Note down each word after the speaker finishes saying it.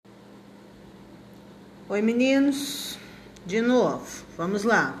Oi, meninos, de novo, vamos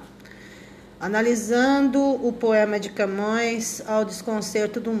lá. Analisando o poema de Camões ao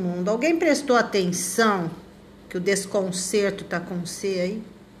desconcerto do mundo. Alguém prestou atenção que o desconcerto tá com C aí?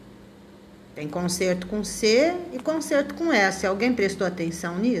 Tem concerto com C e concerto com S. Alguém prestou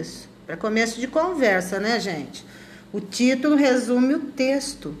atenção nisso? Para começo de conversa, né, gente? O título resume o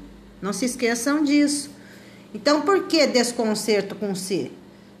texto. Não se esqueçam disso. Então, por que desconcerto com C?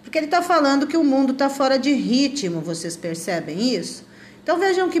 Porque ele está falando que o mundo está fora de ritmo, vocês percebem isso? Então,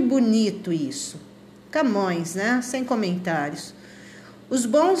 vejam que bonito isso. Camões, né? Sem comentários. Os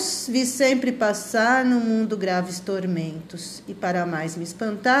bons vi sempre passar no mundo graves tormentos, e para mais me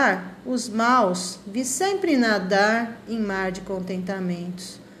espantar, os maus vi sempre nadar em mar de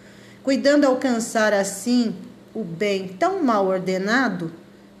contentamentos. Cuidando alcançar assim o bem tão mal ordenado,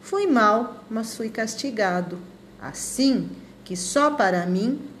 fui mal, mas fui castigado. Assim que só para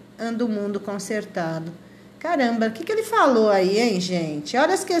mim anda o mundo consertado. Caramba, o que ele falou aí, hein, gente?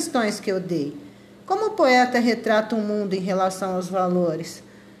 Olha as questões que eu dei. Como o poeta retrata o mundo em relação aos valores?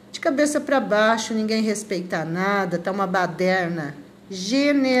 De cabeça para baixo, ninguém respeita nada, tá uma baderna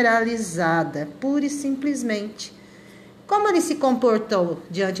generalizada, pura e simplesmente. Como ele se comportou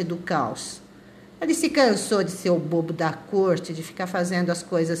diante do caos? Ele se cansou de ser o bobo da corte, de ficar fazendo as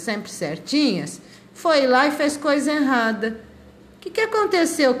coisas sempre certinhas? Foi lá e fez coisa errada. O que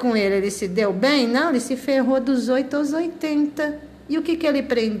aconteceu com ele? Ele se deu bem? Não, ele se ferrou dos 8 aos 80. E o que ele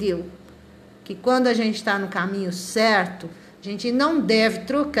aprendeu? Que quando a gente está no caminho certo, a gente não deve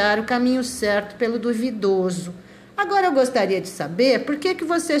trocar o caminho certo pelo duvidoso. Agora eu gostaria de saber por que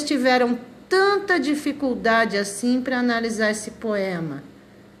vocês tiveram tanta dificuldade assim para analisar esse poema.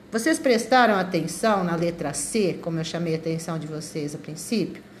 Vocês prestaram atenção na letra C, como eu chamei a atenção de vocês a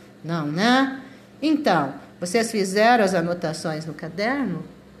princípio? Não, né? Então, vocês fizeram as anotações no caderno?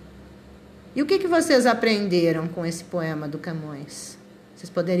 E o que vocês aprenderam com esse poema do Camões?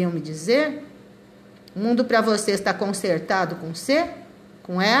 Vocês poderiam me dizer? O mundo para vocês está consertado com C?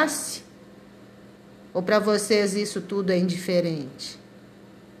 Com S? Ou para vocês isso tudo é indiferente?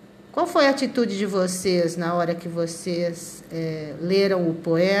 Qual foi a atitude de vocês na hora que vocês leram o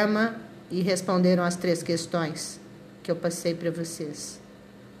poema e responderam as 3 questões que eu passei para vocês?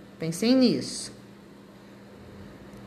 Pensem nisso.